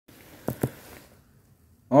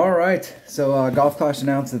All right, so Golf Clash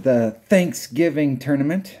announced that the Thanksgiving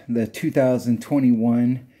tournament, the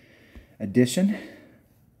 2021 edition,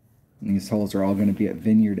 these holes are all going to be at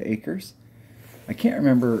Vineyard Acres. I can't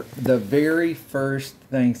remember the very first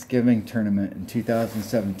Thanksgiving tournament in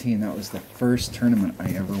 2017. That was the first tournament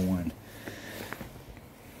I ever won.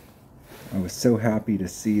 I was so happy to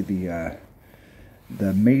see the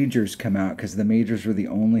majors come out, because the majors were the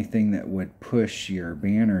only thing that would push your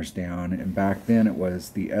banners down, and back then it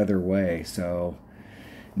was the other way. So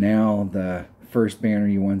now the first banner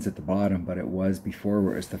you won's at the bottom, but it was before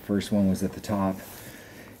where it was the first one was at the top,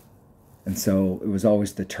 and so it was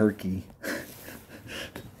always the turkey.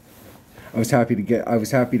 I was happy to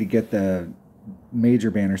get the major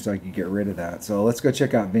banner so I could get rid of that. So let's go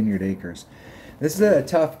check out Vineyard Acres. This is a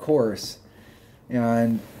tough course,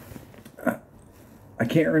 and I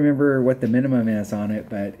can't remember what the minimum is on it,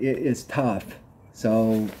 but it is tough.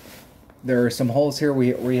 So there are some holes here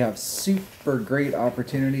where we have super great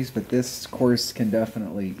opportunities, but this course can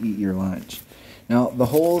definitely eat your lunch. Now, the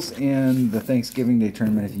holes in the Thanksgiving Day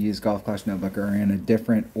tournament, if you use Golf Clash Notebook, are in a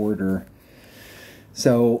different order.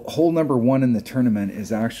 So hole number 1 in the tournament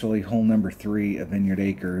is actually hole number 3 of Vineyard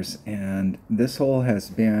Acres, and this hole has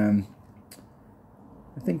been,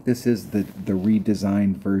 I think this is the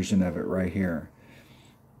redesigned version of it right here.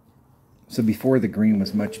 So before, the green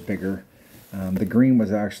was much bigger. The green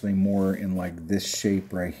was actually more in like this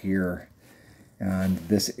shape right here, and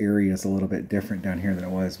this area is a little bit different down here than it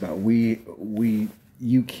was. But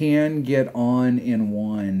you can get on in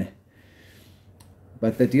one,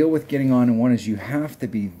 but the deal with getting on in one is you have to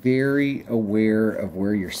be very aware of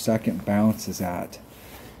where your second bounce is at.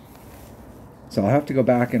 So I'll have to go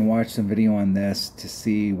back and watch some video on this to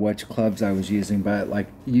see which clubs I was using, but like,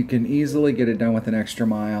 you can easily get it done with an extra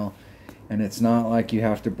mile. And it's not like you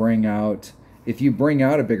have to bring out, if you bring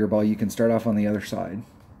out a bigger ball, you can start off on the other side.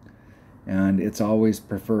 And it's always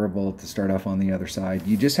preferable to start off on the other side.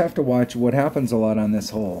 You just have to watch what happens a lot on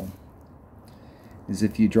this hole. Is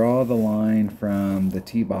if you draw the line from the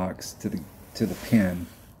tee box to the pin.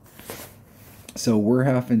 So we're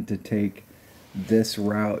having to take this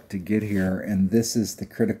route to get here, and this is the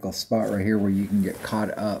critical spot right here where you can get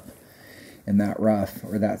caught up in that rough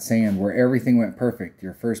or that sand where everything went perfect.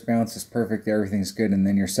 Your first bounce is perfect, everything's good, and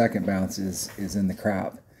then your second bounce is in the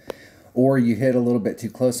crap. Or you hit a little bit too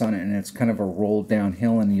close on it and it's kind of a roll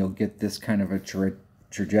downhill, and you'll get this kind of a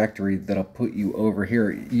trajectory that'll put you over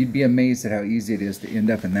here. You'd be amazed at how easy it is to end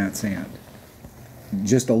up in that sand,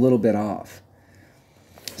 just a little bit off.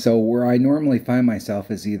 So where I normally find myself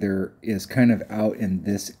is kind of out in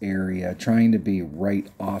this area, trying to be right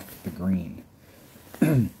off the green.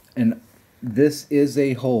 And this is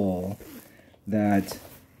a hole that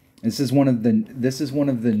this is one of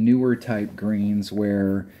the newer type greens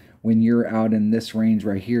where when you're out in this range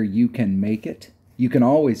right here, you can make it. You can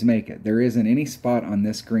always make it. There isn't any spot on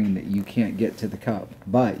this green that you can't get to the cup,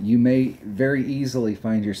 but you may very easily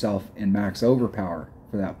find yourself in max overpower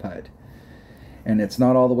for that putt. And it's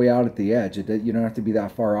not all the way out at the edge. You don't have to be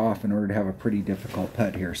that far off in order to have a pretty difficult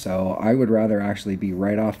putt here. So I would rather actually be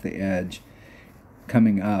right off the edge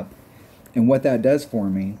coming up. And what that does for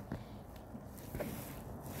me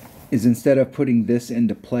is, instead of putting this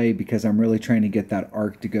into play because I'm really trying to get that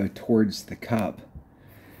arc to go towards the cup,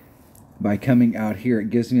 by coming out here, it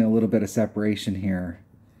gives me a little bit of separation here,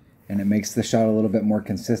 and it makes the shot a little bit more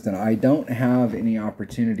consistent. I don't have any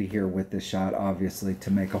opportunity here with this shot, obviously,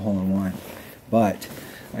 to make a hole-in-one, but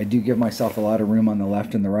I do give myself a lot of room on the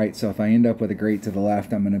left and the right, so if I end up with a great to the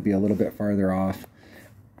left, I'm going to be a little bit farther off.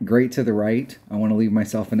 Great to the right, I want to leave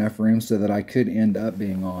myself enough room so that I could end up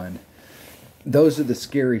being on. Those are the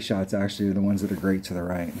scary shots, actually, the ones that are great to the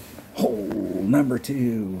right. Hole number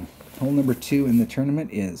 2. Hole number 2 in the tournament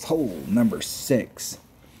is hole number 6.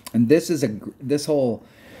 And this hole,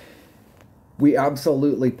 we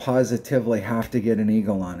absolutely positively have to get an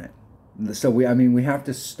eagle on it. So we have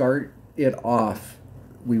to start it off.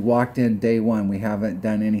 We walked in day 1, we haven't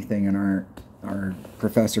done anything, and our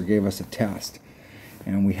professor gave us a test.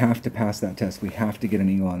 And we have to pass that test. We have to get an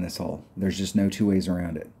eagle on this hole. There's just no two ways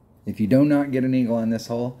around it. If you do not get an eagle on this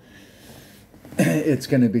hole, it's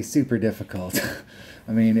going to be super difficult.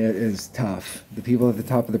 I mean, it is tough. The people at the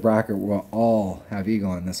top of the bracket will all have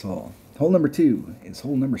eagle on this hole. Hole number 2 is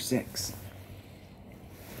hole number 6.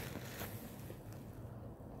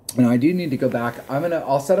 And I do need to go back.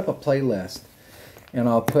 I'll set up a playlist, and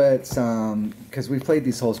I'll put some, because we've played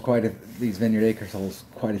these holes these Vineyard Acres holes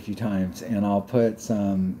quite a few times, and I'll put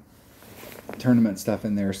some tournament stuff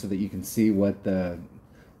in there so that you can see what it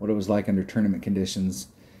was like under tournament conditions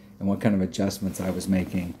and what kind of adjustments I was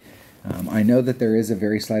making. I know that there is a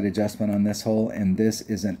very slight adjustment on this hole, and this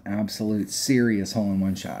is an absolute serious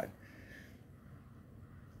hole-in-one shot.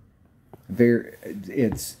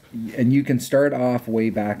 And you can start off way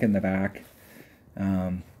back in the back,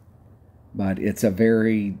 but it's a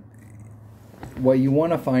very, what you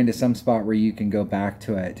want to find is some spot where you can go back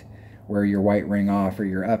to it, where your white ring off, or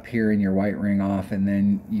you're up here and your white ring off, and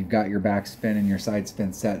then you've got your back spin and your side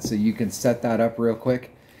spin set, so you can set that up real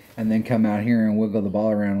quick and then come out here and wiggle the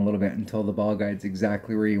ball around a little bit until the ball guide's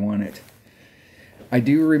exactly where you want it. I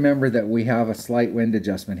do remember that we have a slight wind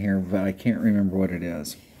adjustment here, but I can't remember what it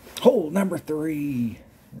is. Hole number 3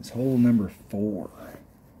 is hole number 4.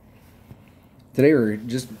 Today we're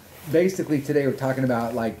talking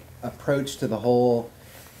about like approach to the hole,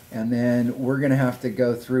 and then we're going to have to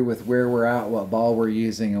go through with where we're at, what ball we're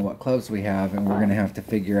using, and what clubs we have, and we're going to have to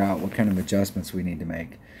figure out what kind of adjustments we need to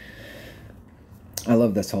make. I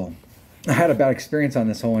love this hole. I had a bad experience on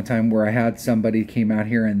this hole one time where I had somebody came out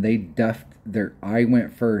here and they duffed I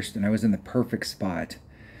went first, and I was in the perfect spot.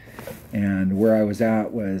 And where I was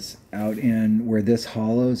at was out in where this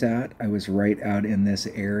hollow's at. I was right out in this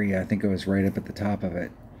area. I think I was right up at the top of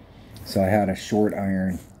it. So I had a short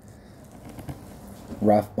iron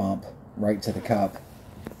rough bump right to the cup.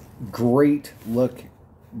 Great look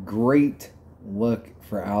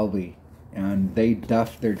for Albie. And they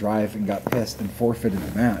duffed their drive and got pissed and forfeited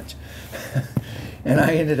the match. And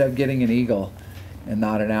I ended up getting an eagle and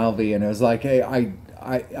not an Albie. And it was like, hey, I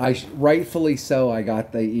rightfully so, I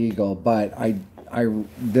got the eagle, but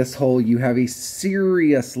this hole, you have a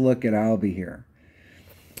serious look at Albie here.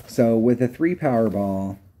 So with a 3 power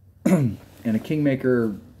ball and a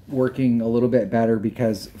Kingmaker working a little bit better,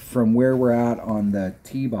 because from where we're at on the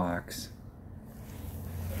tee box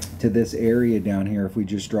to this area down here, if we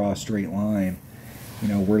just draw a straight line, you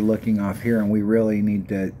know, we're looking off here, and we really need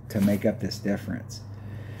to make up this difference.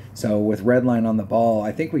 So with red line on the ball,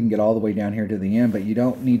 I think we can get all the way down here to the end, but you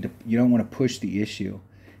don't want to push the issue.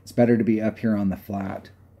 It's better to be up here on the flat.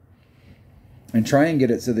 And try and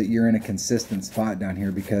get it so that you're in a consistent spot down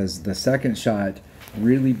here, because the second shot,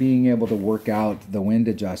 really being able to work out the wind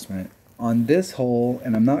adjustment on this hole,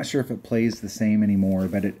 and I'm not sure if it plays the same anymore,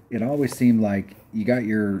 but it always seemed like you got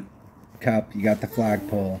your cup, you got the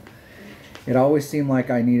flagpole. It always seemed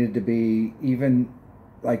like I needed to be, even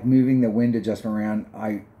like moving the wind adjustment around,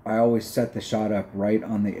 I always set the shot up right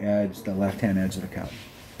on the edge, the left-hand edge of the cup.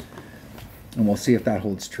 And we'll see if that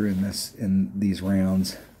holds true in these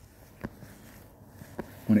rounds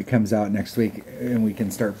when it comes out next week, and we can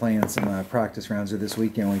start playing some practice rounds, or this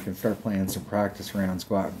weekend we can start playing some practice rounds,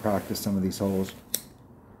 go out and practice some of these holes.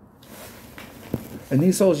 And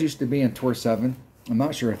these holes used to be in Tour 7. I'm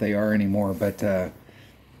not sure if they are anymore, but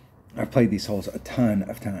I've played these holes a ton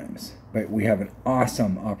of times. But we have an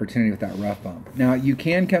awesome opportunity with that rough bump. Now, you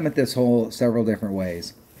can come at this hole several different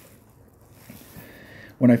ways.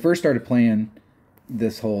 When I first started playing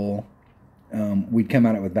this hole, we'd come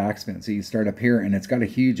at it with backspin. So you start up here, and it's got a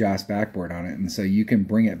huge ass backboard on it, and so you can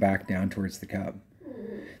bring it back down towards the cup.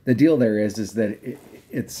 The deal there is that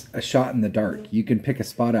it's a shot in the dark. You can pick a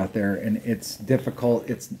spot out there, and it's difficult.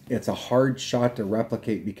 It's a hard shot to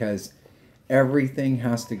replicate because everything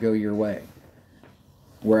has to go your way.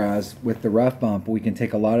 Whereas with the rough bump, we can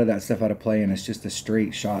take a lot of that stuff out of play, and it's just a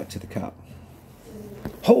straight shot to the cup.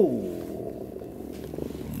 Hole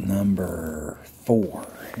number 4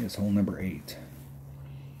 is hole number 8.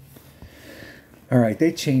 All right,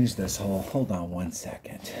 they changed this hole. Hold on one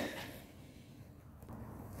second.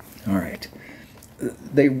 All right.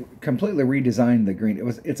 They completely redesigned the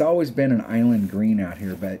green. It's always been an island green out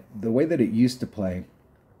here, but the way that it used to play,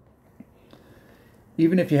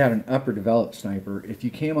 even if you had an upper developed sniper, if you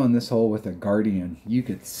came on this hole with a Guardian, you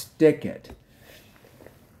could stick it.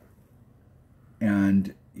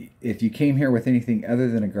 And if you came here with anything other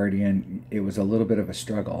than a Guardian, it was a little bit of a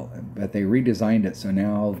struggle. But they redesigned it, so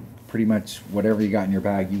now pretty much whatever you got in your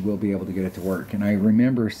bag, you will be able to get it to work. And I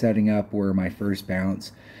remember setting up where my first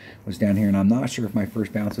bounce was down here, and I'm not sure if my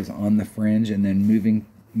first bounce was on the fringe and then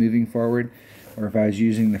moving forward, or if I was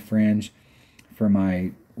using the fringe for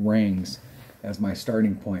my rings as my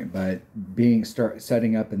starting point. But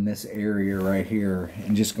setting up in this area right here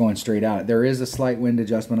and just going straight out. There is a slight wind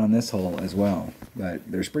adjustment on this hole as well, but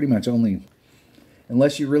there's pretty much only,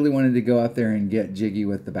 unless you really wanted to go out there and get jiggy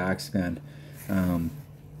with the backspin,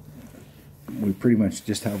 we pretty much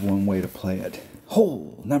just have one way to play it.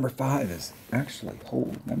 Hole number 5 is actually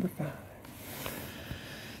hole number 5.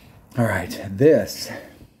 All right, this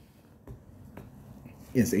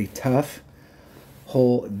is a tough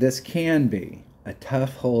hole. This can be a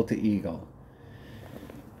tough hole to eagle.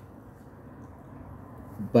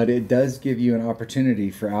 but it does give you an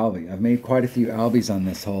opportunity for albie. I've made quite a few albies on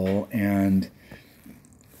this hole, and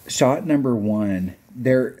shot number one,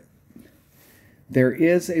 there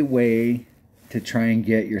is a way to try and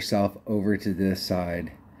get yourself over to this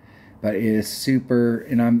side, but it is super,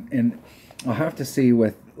 and I'll have to see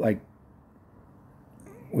with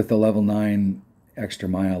the level 9 extra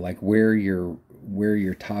mile, like where your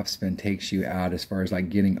topspin takes you out as far as like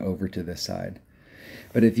getting over to this side.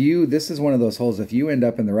 But if this is one of those holes, if you end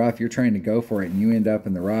up in the rough, you're trying to go for it, and you end up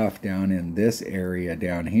in the rough down in this area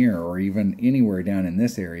down here, or even anywhere down in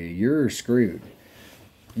this area, you're screwed.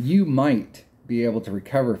 You might be able to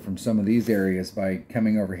recover from some of these areas by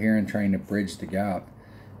coming over here and trying to bridge the gap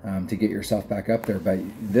to get yourself back up there. But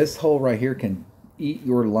this hole right here can eat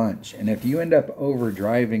your lunch. And if you end up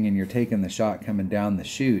overdriving and you're taking the shot coming down the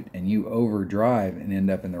chute and you overdrive and end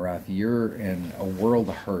up in the rough, you're in a world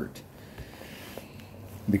of hurt.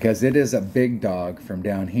 Because it is a big dog from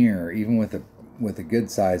down here, even with a good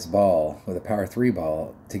sized ball, with a power 3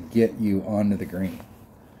 ball, to get you onto the green.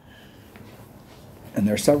 And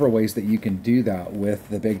there are several ways that you can do that with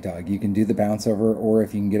the big dog. You can do the bounce over, or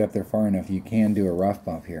if you can get up there far enough, you can do a rough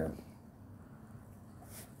bump here.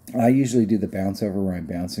 I usually do the bounce over where I'm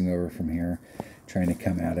bouncing over from here, trying to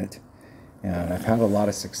come at it. And I've had a lot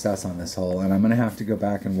of success on this hole, and I'm going to have to go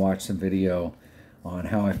back and watch some video on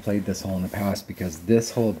how I've played this hole in the past, because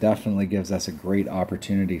this hole definitely gives us a great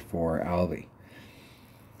opportunity for albie.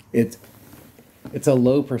 It's a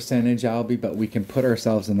low percentage albie, but we can put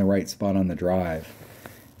ourselves in the right spot on the drive.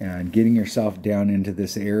 And getting yourself down into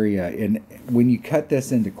this area, and when you cut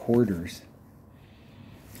this into quarters,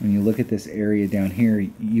 when you look at this area down here,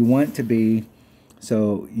 you want to be,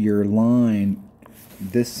 so your line,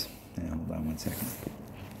 this, hold on one second.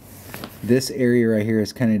 This area right here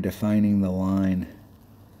is kind of defining the line.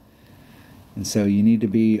 And so you need to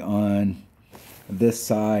be on this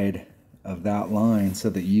side of that line so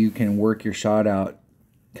that you can work your shot out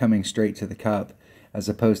coming straight to the cup, as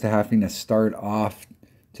opposed to having to start off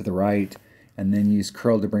to the right and then use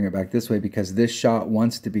curl to bring it back this way, because this shot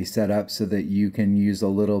wants to be set up so that you can use a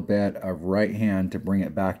little bit of right hand to bring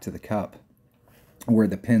it back to the cup where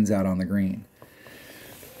the pin's out on the green.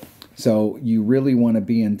 So you really want to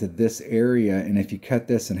be into this area, and if you cut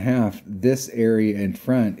this in half, this area in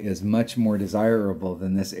front is much more desirable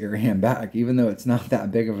than this area in back. Even though it's not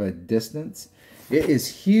that big of a distance, it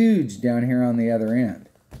is huge down here on the other end.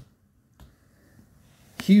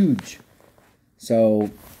 Huge. So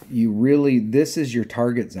you really, this is your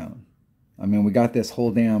target zone. I mean, we got this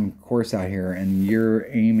whole damn course out here, and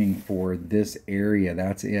you're aiming for this area.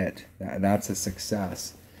 That's it. That's a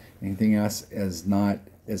success. Anything else is not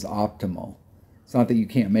as optimal. It's not that you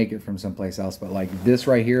can't make it from someplace else, but like this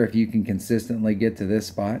right here, if you can consistently get to this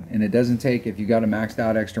spot, and it doesn't take, if you got a maxed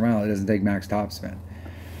out extra mile, it doesn't take max topspin.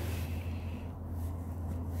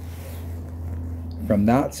 From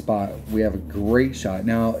that spot, we have a great shot.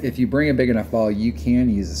 Now, if you bring a big enough ball, you can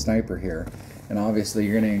use a sniper here. And obviously,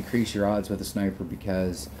 you're going to increase your odds with a sniper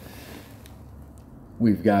because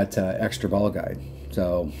we've got extra ball guide.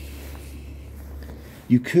 So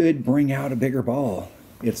you could bring out a bigger ball.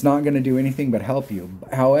 It's not going to do anything but help you.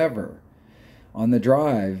 However, on the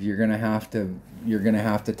drive, you're going to have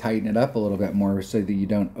to tighten it up a little bit more so that you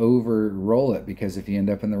don't over roll it, because if you end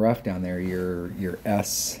up in the rough down there, you're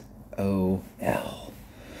SOL.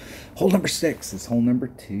 Hole number 6 is hole number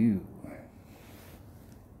 2.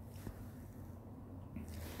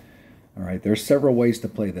 All right, there's several ways to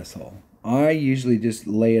play this hole. I usually just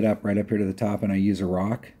lay it up right up here to the top, and I use a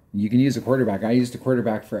rock. You can use a quarterback. I used a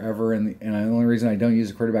quarterback forever, and the only reason I don't use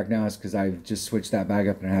a quarterback now is because I've just switched that bag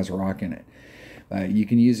up and it has a rock in it. You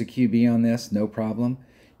can use a QB on this, no problem.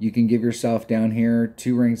 You can give yourself down here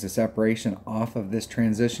 2 rings of separation off of this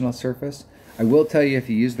transitional surface. I will tell you, if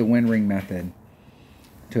you use the wind ring method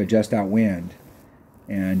to adjust out wind,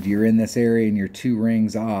 and you're in this area and you're 2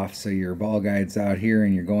 rings off, so your ball guide's out here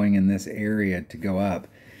and you're going in this area to go up,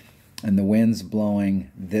 and the wind's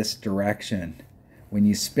blowing this direction, when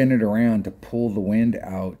you spin it around to pull the wind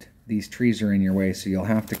out, these trees are in your way, so you'll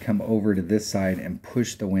have to come over to this side and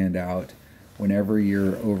push the wind out whenever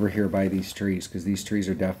you're over here by these trees, because these trees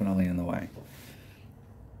are definitely in the way.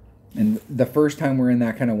 And the first time we're in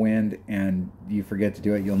that kind of wind and you forget to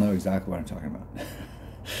do it, you'll know exactly what I'm talking about.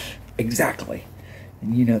 Exactly.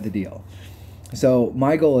 And you know the deal. So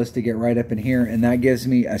my goal is to get right up in here, and that gives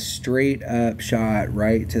me a straight up shot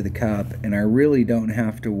right to the cup, and I really don't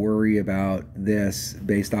have to worry about this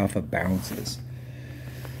based off of bounces.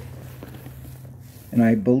 And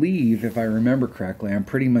I believe, if I remember correctly, I'm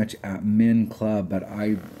pretty much at min club, but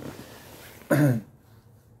I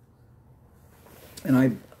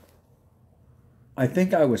I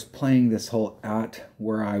think I was playing this hole at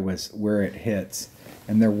where it hits,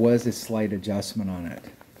 and there was a slight adjustment on it.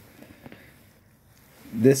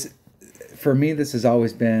 This, for me, this has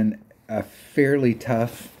always been a fairly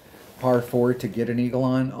tough par 4 to get an eagle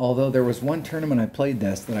on. Although there was one tournament I played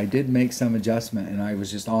this that I did make some adjustment, and I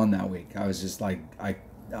was just on that week. I was just like,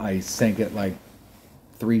 I sank it like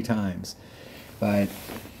 3 times. But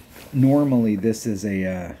normally this is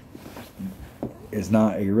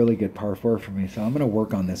not a really good par 4 for me, so I'm going to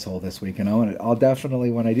work on this hole this week, and I'll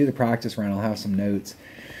definitely, when I do the practice round, I'll have some notes.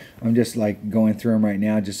 I'm just like going through them right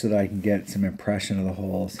now just so that I can get some impression of the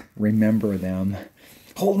holes, remember them.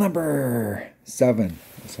 Hole number 7.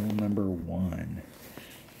 That's hole number 1.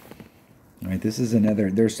 All right, this is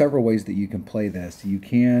another. There's several ways that you can play this. You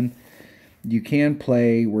can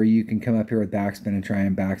play where you can come up here with backspin and try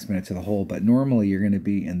and backspin it to the hole, but normally you're going to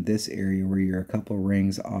be in this area where you're a couple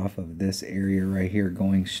rings off of this area right here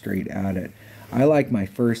going straight at it. I like my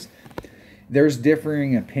first. There's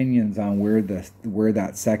differing opinions on where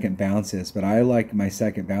that second bounce is, but I like my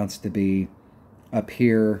second bounce to be up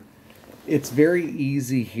here. It's very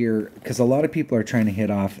easy here because a lot of people are trying to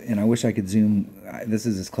hit off, and I wish I could zoom. This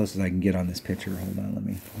is as close as I can get on this picture. Hold on, let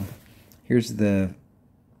me. Here's the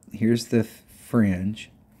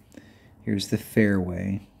fringe, here's the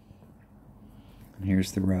fairway, and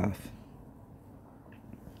here's the rough.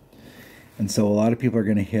 And so a lot of people are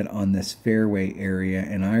going to hit on this fairway area,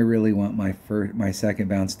 and I really want my second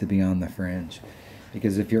bounce to be on the fringe,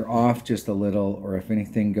 because if you're off just a little, or if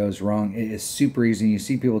anything goes wrong, it is super easy. You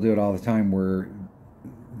see people do it all the time where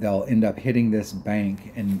they'll end up hitting this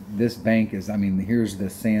bank, and this bank is, I mean, here's the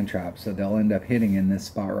sand trap, so they'll end up hitting in this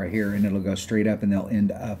spot right here, and it'll go straight up, and they'll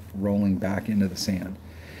end up rolling back into the sand.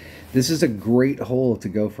 This is a great hole to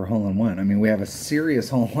go for hole-in-one. I mean, we have a serious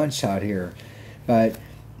hole-in-one shot here, but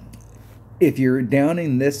if you're down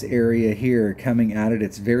in this area here coming at it,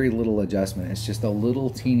 it's very little adjustment. It's just a little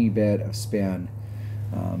teeny bit of spin,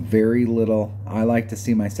 very little. I like to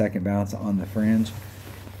see my second bounce on the fringe,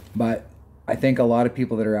 but I think a lot of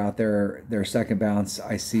people that are out there, their second bounce,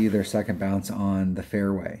 I see their second bounce on the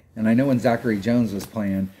fairway. And I know when Zachary Jones was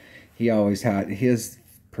playing, he always had, his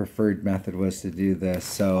preferred method was to do this.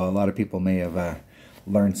 So a lot of people may have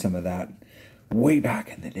learned some of that way back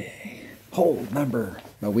in the day. Hole number,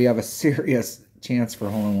 but we have a serious chance for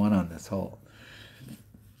hole-in-one on this hole.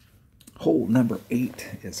 Hole number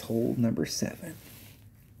 8 is hole number 7.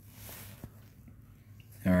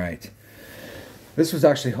 All right. This was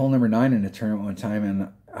actually hole number 9 in a tournament one time, and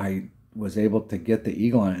I was able to get the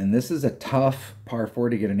eagle on it. And this is a tough par 4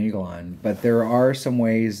 to get an eagle on, but there are some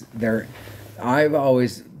ways there. I've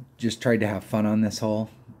always just tried to have fun on this hole,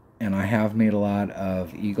 and I have made a lot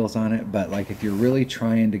of eagles on it, but like if you're really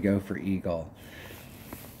trying to go for eagle.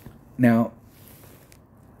 Now,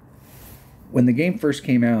 when the game first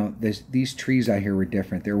came out, these trees out here were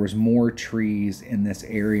different. There was more trees in this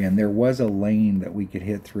area, and there was a lane that we could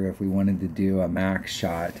hit through if we wanted to do a max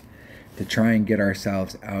shot to try and get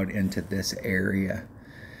ourselves out into this area.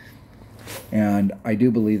 And I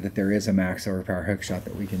do believe that there is a max overpower hook shot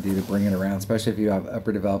that we can do to bring it around, especially if you have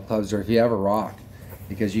upper developed clubs or if you have a rock,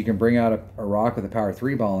 because you can bring out a rock with a power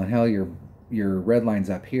 3 ball, and hell, your red line's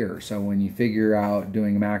up here. So when you figure out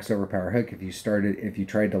doing a max overpower hook, if you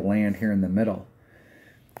tried to land here in the middle,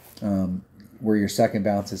 where your second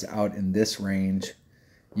bounce is out in this range,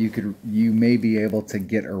 you may be able to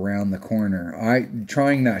get around the corner.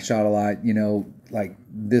 Trying that shot a lot, you know, like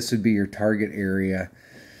this would be your target area,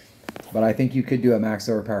 but I think you could do a max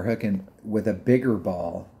overpower hook with a bigger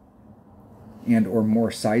ball and or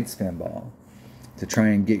more side spin ball, to try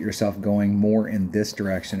and get yourself going more in this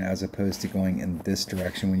direction as opposed to going in this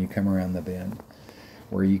direction when you come around the bend,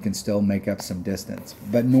 where you can still make up some distance.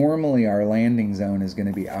 But normally our landing zone is going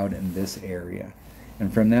to be out in this area.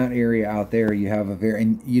 And from that area out there, you have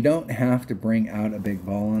and you don't have to bring out a big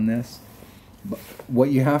ball on this. But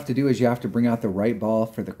what you have to do is you have to bring out the right ball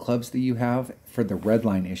for the clubs that you have for the red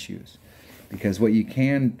line issues. Because what you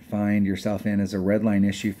can find yourself in is a red line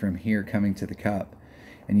issue from here coming to the cup.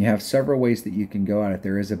 And you have several ways that you can go at it.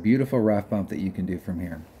 There is a beautiful rough bump that you can do from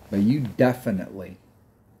here. But you definitely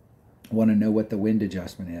want to know what the wind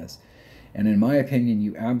adjustment is. And in my opinion,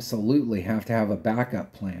 you absolutely have to have a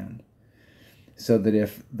backup plan, so that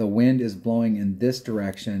if the wind is blowing in this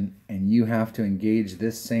direction and you have to engage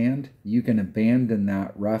this sand, you can abandon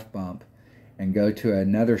that rough bump and go to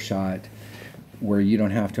another shot where you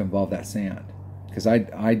don't have to involve that sand. Because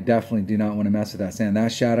I definitely do not want to mess with that sand.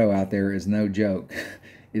 That shadow out there is no joke.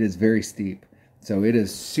 It is very steep. So it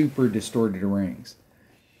is super distorted rings.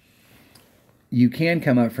 You can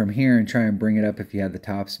come up from here and try and bring it up if you had the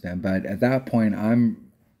top spin. But at that point,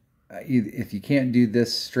 I'm if you can't do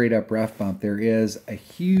this straight up rough bump, there is a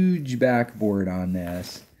huge backboard on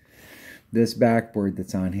this backboard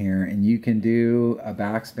that's on here, and you can do a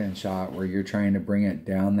backspin shot where you're trying to bring it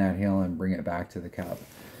down that hill and bring it back to the cup.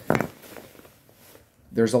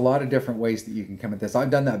 There's a lot of different ways that you can come at this. I've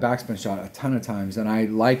done that backspin shot a ton of times, and I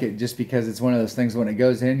like it just because it's one of those things when it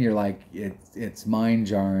goes in, you're like, it's mind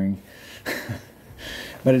jarring.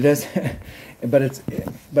 But it does,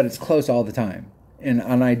 but it's close all the time.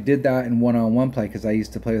 And I did that in one-on-one play because I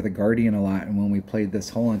used to play with a Guardian a lot, and when we played this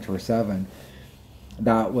hole in Tour 7,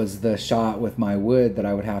 that was the shot with my wood that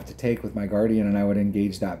I would have to take with my Guardian, and I would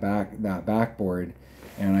engage that backboard,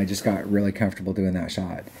 and I just got really comfortable doing that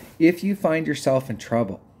shot. If you find yourself in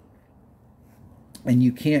trouble and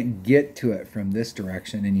you can't get to it from this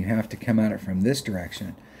direction and you have to come at it from this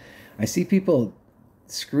direction, I see people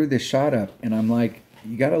screw this shot up, and I'm like,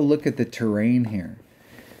 you got to look at the terrain here.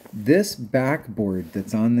 This backboard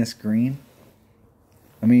that's on this green,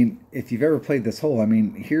 I mean, if you've ever played this hole, I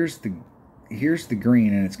mean, here's the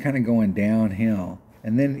green, and it's kind of going downhill.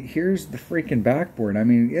 And then here's the freaking backboard. I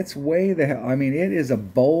mean, it's way the hell. I mean, it is a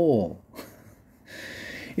bowl.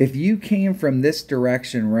 If you came from this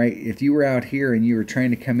direction, right, if you were out here and you were trying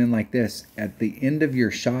to come in like this, at the end of your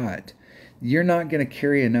shot, you're not going to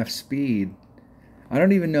carry enough speed. I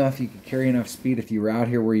don't even know if you could carry enough speed if you were out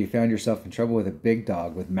here where you found yourself in trouble with a big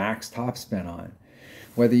dog with max topspin on.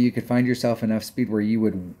 Whether you could find yourself enough speed where you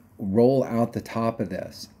would roll out the top of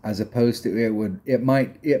this, as opposed to it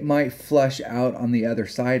might flush out on the other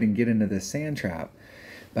side and get into the sand trap.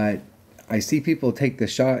 But I see people take the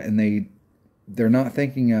shot and they're not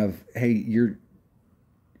thinking of, hey, you've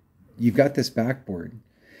got this backboard.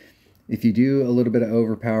 If you do a little bit of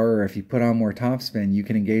overpower, or if you put on more topspin, you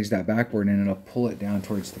can engage that backboard and it'll pull it down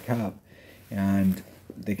towards the cup. And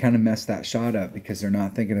they kind of mess that shot up because they're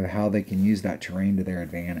not thinking of how they can use that terrain to their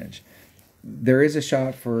advantage. There is a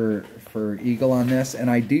shot for eagle on this, and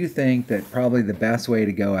I do think that probably the best way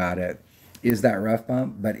to go at it is that rough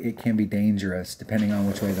bump, but it can be dangerous depending on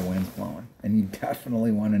which way the wind's blowing. And you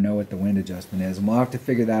definitely want to know what the wind adjustment is, and we'll have to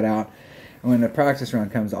figure that out. And when the practice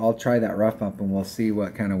round comes, I'll try that rough bump, and we'll see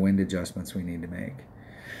what kind of wind adjustments we need to make.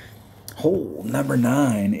 Hole number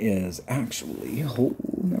 9 is actually hole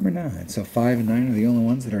number 9. So 5 and 9 are the only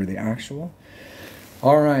ones that are the actual.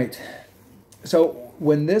 All right. So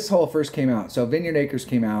when this hole first came out, so Vineyard Acres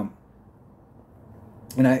came out,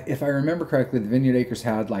 and if I remember correctly, the Vineyard Acres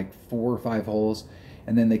had like 4 or 5 holes,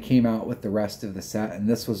 and then they came out with the rest of the set, and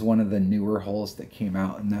this was one of the newer holes that came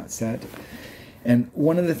out in that set. And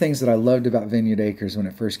one of the things that I loved about Vineyard Acres when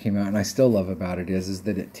it first came out, and I still love about it, is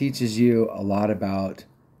that it teaches you a lot about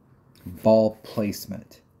ball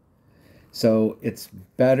placement. So it's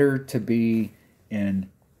better to be in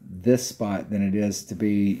this spot than it is to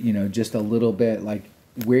be, you know, just a little bit, like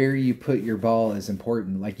where you put your ball is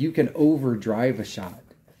important. Like you can overdrive a shot.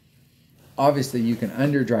 Obviously you can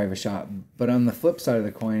underdrive a shot, but on the flip side of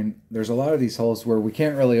the coin, there's a lot of these holes where we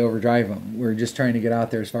can't really overdrive them. We're just trying to get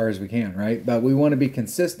out there as far as we can, right? But we want to be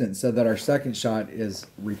consistent so that our second shot is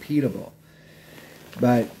repeatable.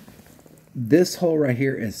 But this hole right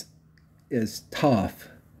here is tough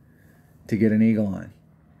to get an eagle on.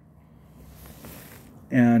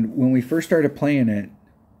 And when we first started playing it,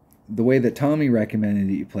 the way that Tommy recommended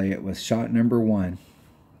that you play it was shot number 1,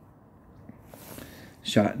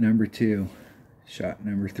 shot number 2, shot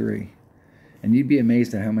number 3. And you'd be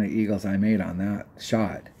amazed at how many eagles I made on that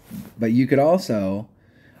shot. But you could also,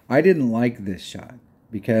 I didn't like this shot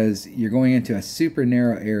because you're going into a super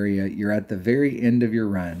narrow area. You're at the very end of your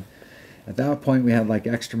run. At that point, we had like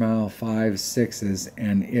extra mile 5s, 6s,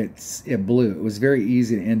 and it blew. It was very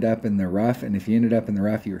easy to end up in the rough, and if you ended up in the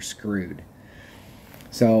rough, you were screwed.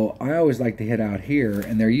 So I always like to hit out here,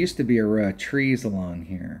 and there used to be a row of trees along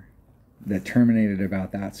here that terminated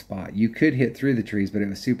about that spot. You could hit through the trees, but it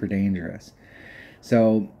was super dangerous.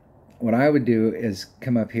 So what I would do is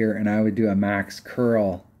come up here, and I would do a max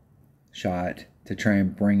curl shot to try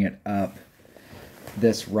and bring it up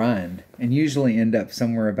this run, and usually end up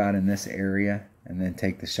somewhere about in this area and then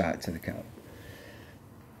take the shot to the cup.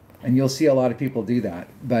 And you'll see a lot of people do that,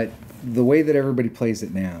 but the way that everybody plays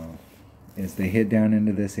it now is they hit down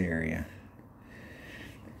into this area.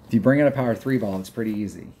 If you bring in a power 3 ball, it's pretty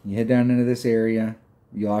easy. You hit down into this area,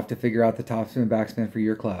 you'll have to figure out the topspin, backspin for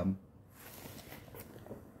your club.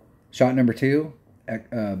 Shot number 2,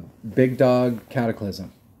 big dog,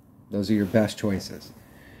 cataclysm. Those are your best choices.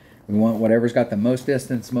 We want whatever's got the most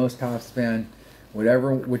distance, most topspin,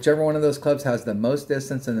 whichever one of those clubs has the most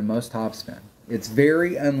distance and the most topspin. It's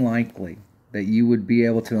very unlikely that you would be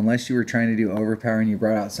able to, unless you were trying to do overpower and you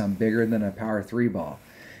brought out some bigger than a power 3 ball.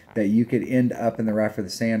 that you could end up in the rough or the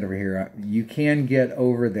sand over here. You can get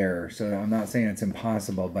over there, so I'm not saying it's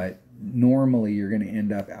impossible, but normally you're going to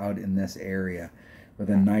end up out in this area with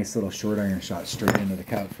a nice little short iron shot straight into the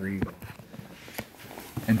cup for eagle.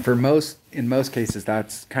 And for in most cases,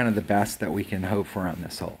 that's kind of the best that we can hope for on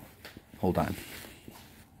this hole. Hold on.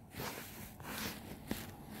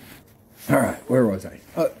 All right, where was I?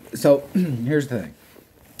 So here's the thing.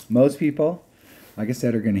 Most people, like I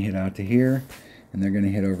said, are going to hit out to here, and they're going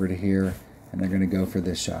to hit over to here, and they're going to go for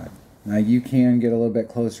this shot. Now you can get a little bit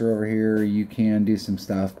closer over here. You can do some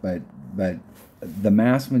stuff, but the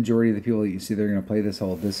mass majority of the people that you see they're going to play this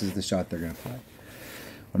hole, this is the shot they're going to play.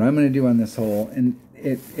 What I'm going to do on this hole, and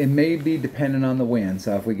it may be dependent on the wind.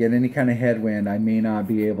 So if we get any kind of headwind, I may not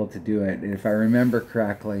be able to do it. If I remember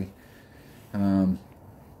correctly,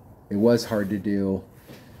 it was hard to do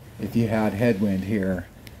if you had headwind here.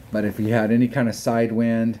 But if you had any kind of side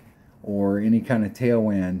wind or any kind of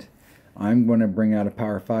tailwind, I'm going to bring out a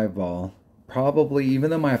Power 5 ball. Probably, even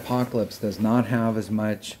though my Apocalypse does not have as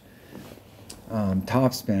much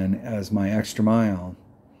topspin as my Extra Mile,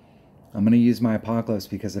 I'm going to use my Apocalypse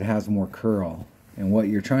because it has more curl. And what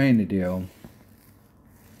you're trying to do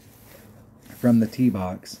from the tee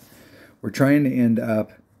box, we're trying to end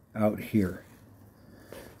up out here.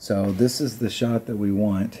 So this is the shot that we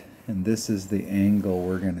want, and this is the angle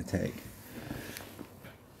we're going to take.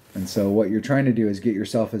 And so what you're trying to do is get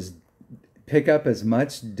yourself pick up as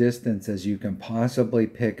much distance as you can possibly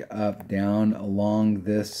pick up down along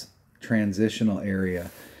this transitional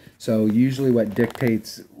area. So usually what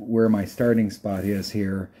dictates where my starting spot is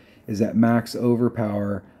here is at max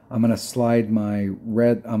overpower. I'm going to slide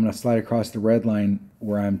across the red line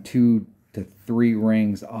where I'm 2 to 3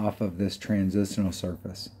 rings off of this transitional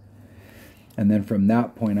surface. And then from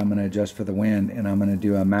that point, I'm going to adjust for the wind, and I'm going to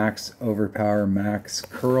do a max overpower, max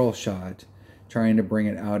curl shot, trying to bring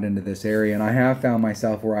it out into this area. And I have found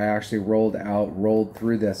myself where I actually rolled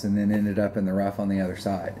through this, and then ended up in the rough on the other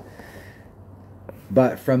side.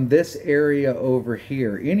 But from this area over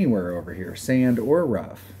here, anywhere over here, sand or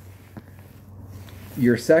rough,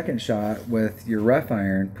 your second shot with your rough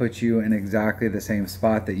iron puts you in exactly the same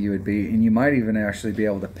spot that you would be, and you might even actually be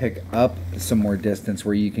able to pick up some more distance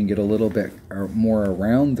where you can get a little bit more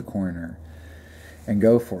around the corner and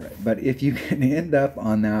go for it. But if you can end up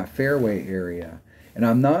on that fairway area, and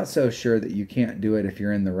I'm not so sure that you can't do it if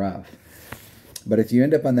you're in the rough, but if you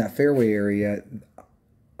end up on that fairway area,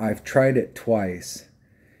 I've tried it twice,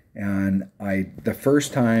 and the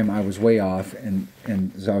first time I was way off, and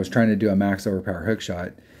so I was trying to do a max overpower hook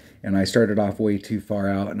shot, and I started off way too far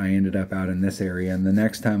out, and I ended up out in this area. And the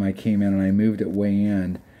next time I came in and I moved it way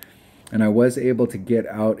in, and I was able to get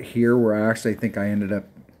out here where I actually think I ended up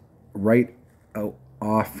right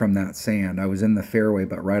off from that sand. I was in the fairway,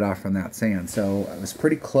 but right off from that sand. So I was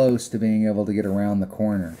pretty close to being able to get around the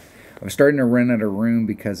corner. I was starting to run out of room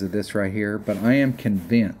because of this right here, but I am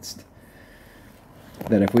convinced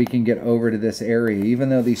that if we can get over to this area, even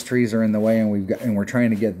though these trees are in the way and we're trying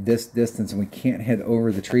to get this distance and we can't hit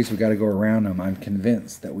over the trees, we got to go around them, I'm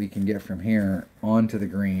convinced that we can get from here onto the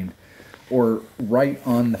green or right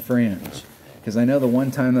on the fringe. Because I know the one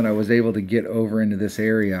time that I was able to get over into this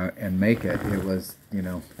area and make it, it was, you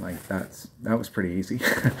know, like that was pretty easy.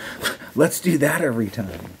 Let's do that every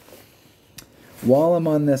time. While I'm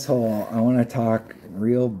on this hole, I want to talk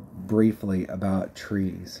real briefly about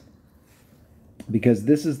trees, because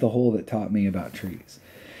this is the hole that taught me about trees.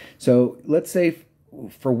 So let's say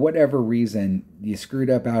for whatever reason you screwed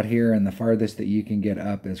up out here, and the farthest that you can get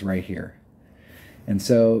up is right here. And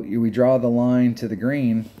so we draw the line to the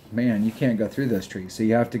green, man, you can't go through those trees. So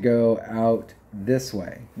you have to go out this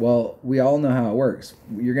way. Well, we all know how it works.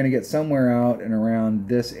 You're going to get somewhere out and around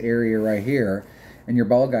this area right here, and your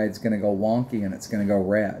ball guide's going to go wonky and it's going to go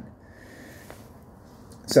red.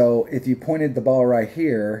 So if you pointed the ball right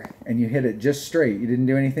here and you hit it just straight, you didn't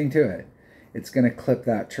do anything to it, it's going to clip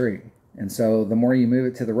that tree. And so the more you move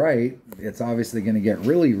it to the right, it's obviously going to get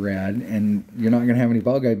really red, and you're not going to have any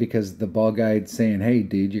ball guide because the ball guide's saying, hey,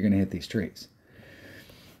 dude, you're going to hit these trees.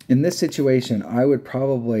 In this situation, I would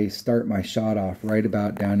probably start my shot off right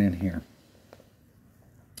about down in here.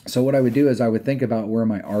 So what I would do is I would think about where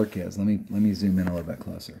my arc is. Let me zoom in a little bit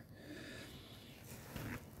closer.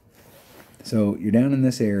 So you're down in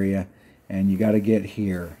this area, and you got to get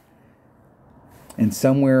here. And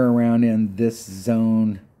somewhere around in this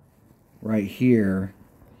zone right here,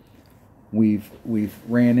 we've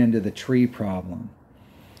ran into the tree problem.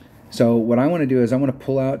 So what I want to do is I want to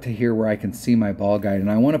pull out to here where I can see my ball guide, and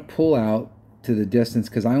I want to pull out to the distance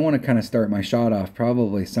because I want to kind of start my shot off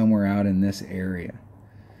probably somewhere out in this area.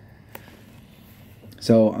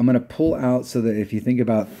 So I'm going to pull out so that if you think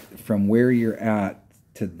about from where you're at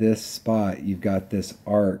to this spot, you've got this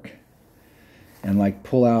arc, and like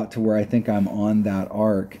pull out to where I think I'm on that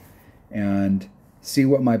arc and see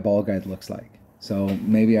what my ball guide looks like. So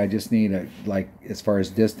maybe I just need a, like, as far as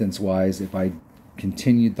distance wise, if I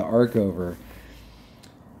continued the arc over.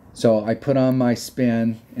 So I put on my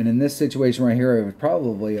spin, and in this situation right here,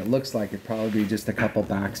 it looks like it'd probably be just a couple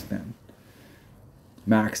backspin,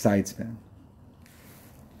 max side spin.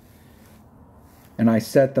 And I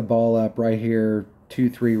set the ball up right here,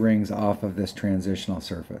 2-3 rings off of this transitional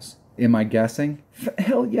surface. Am I guessing?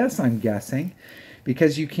 Hell yes, I'm guessing,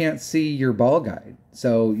 because you can't see your ball guide.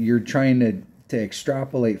 So you're trying to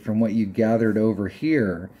extrapolate from what you gathered over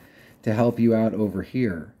here to help you out over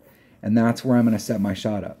here. And that's where I'm going to set my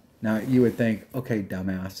shot up. Now you would think, okay,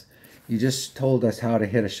 dumbass, you just told us how to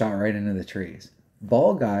hit a shot right into the trees.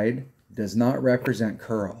 Ball guide does not represent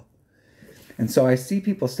curl. And so I see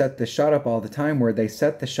people set the shot up all the time where they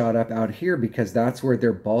set the shot up out here because that's where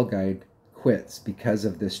their ball guide quits because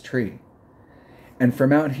of this tree. And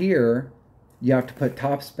from out here, you have to put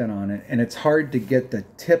topspin on it, and it's hard to get the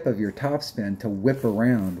tip of your topspin to whip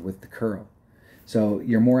around with the curl. So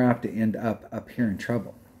you're more apt to end up here in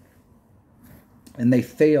trouble. And they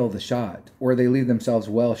fail the shot, or they leave themselves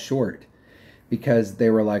well short because they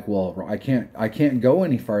were like, well, I can't go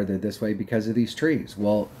any farther this way because of these trees.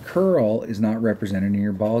 Well, curl is not represented in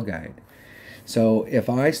your ball guide. So if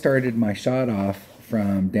I started my shot off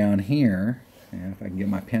from down here, and if I can get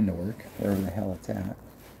my pen to work, wherever the hell it's at.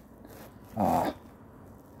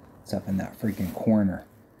 It's up in that freaking corner.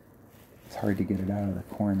 It's hard to get it out of the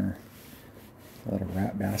corner. Little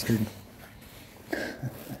rat bastard.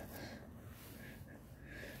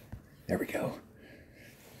 There we go.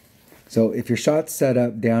 So if your shot's set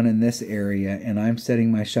up down in this area and I'm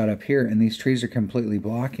setting my shot up here and these trees are completely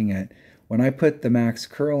blocking it, when I put the max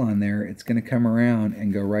curl on there, it's going to come around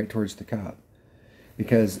and go right towards the cup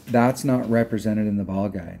because that's not represented in the ball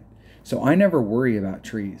guide. So I never worry about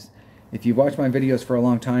trees. If you've watched my videos for a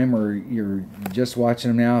long time or you're just watching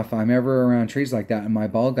them now, if I'm ever around trees like that and my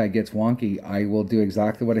ball guide gets wonky, I will do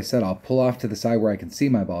exactly what I said. I'll pull off to the side where I can see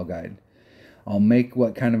my ball guide. I'll make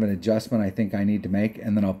what kind of an adjustment I think I need to make,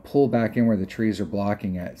 and then I'll pull back in where the trees are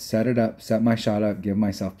blocking it, set it up, set my shot up, give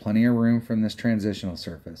myself plenty of room from this transitional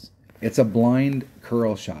surface. It's a blind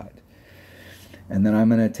curl shot. And then I'm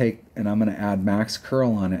going to take and I'm going to add max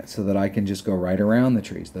curl on it so that I can just go right around the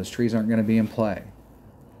trees. Those trees aren't going to be in play.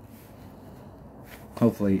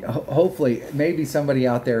 Hopefully, maybe somebody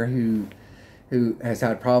out there who has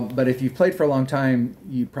had problems. But if you've played for a long time,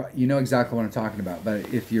 you know exactly what I'm talking about.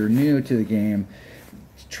 But if you're new to the game,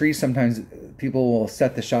 trees, sometimes people will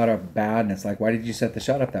set the shot up bad, and it's like, why did you set the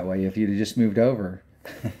shot up that way if you'd just moved over?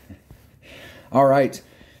 All right,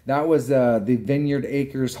 that was the Vineyard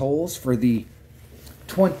Acres holes for the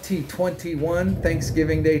 2021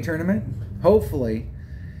 Thanksgiving Day tournament. Hopefully,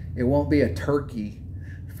 it won't be a turkey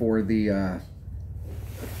for the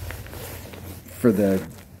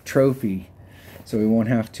trophy. So we won't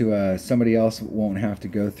have to, somebody else won't have to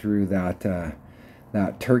go through that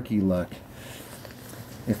that turkey look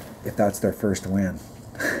if that's their first win.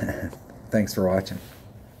 Thanks for watching.